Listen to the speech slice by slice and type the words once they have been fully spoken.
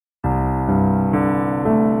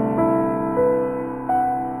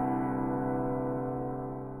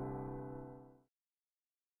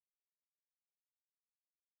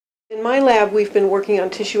In my lab, we've been working on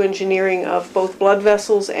tissue engineering of both blood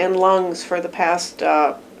vessels and lungs for the past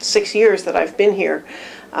 6 years that I've been here.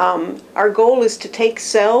 Our goal is to take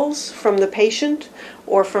cells from the patient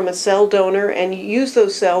or from a cell donor and use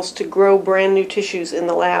those cells to grow brand new tissues in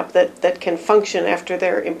the lab that can function after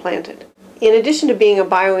they're implanted. In addition to being a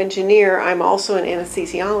bioengineer, I'm also an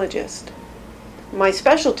anesthesiologist. My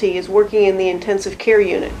specialty is working in the intensive care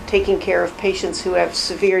unit, taking care of patients who have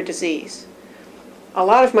severe disease. A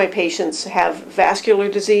lot of my patients have vascular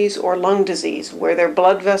disease or lung disease, where their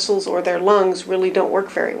blood vessels or their lungs really don't work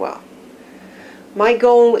very well. My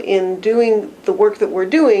goal in doing the work that we're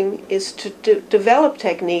doing is to develop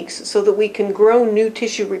techniques so that we can grow new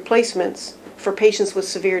tissue replacements for patients with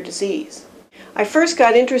severe disease. I first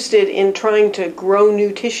got interested in trying to grow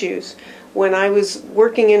new tissues when I was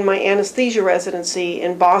working in my anesthesia residency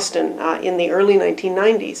in Boston in the early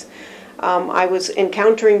 1990s. I was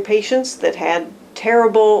encountering patients that had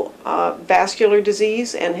terrible vascular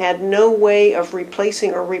disease and had no way of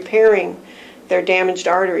replacing or repairing their damaged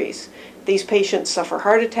arteries. These patients suffer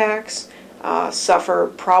heart attacks,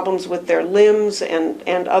 suffer problems with their limbs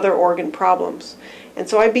and other organ problems. And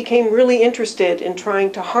so I became really interested in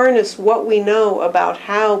trying to harness what we know about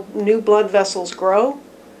how new blood vessels grow,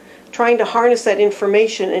 trying to harness that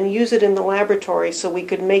information and use it in the laboratory so we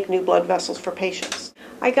could make new blood vessels for patients.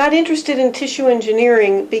 I got interested in tissue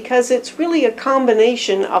engineering because it's really a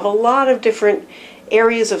combination of a lot of different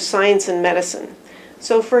areas of science and medicine.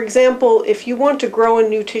 So for example, if you want to grow a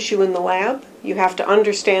new tissue in the lab, you have to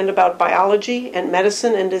understand about biology and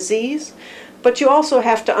medicine and disease, but you also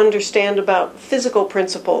have to understand about physical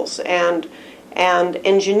principles and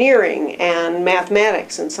engineering and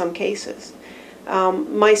mathematics in some cases.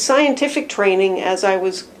 My scientific training as I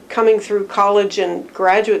was coming through college and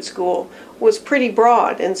graduate school was pretty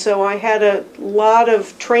broad, and so I had a lot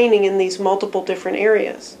of training in these multiple different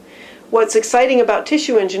areas. What's exciting about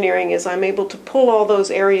tissue engineering is I'm able to pull all those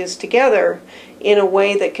areas together in a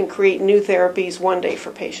way that can create new therapies one day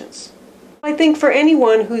for patients. I think for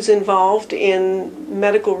anyone who's involved in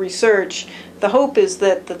medical research, the hope is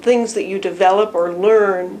that the things that you develop or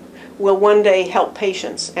learn will one day help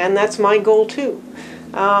patients, and that's my goal too.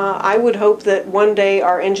 I would hope that one day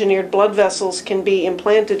our engineered blood vessels can be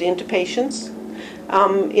implanted into patients.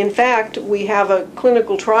 In fact, we have a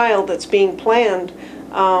clinical trial that's being planned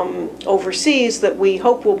overseas that we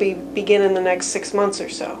hope will begin in the next 6 months or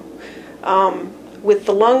so. With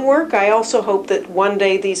the lung work, I also hope that one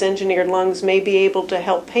day these engineered lungs may be able to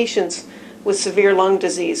help patients with severe lung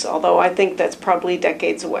disease, although I think that's probably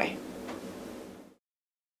decades away.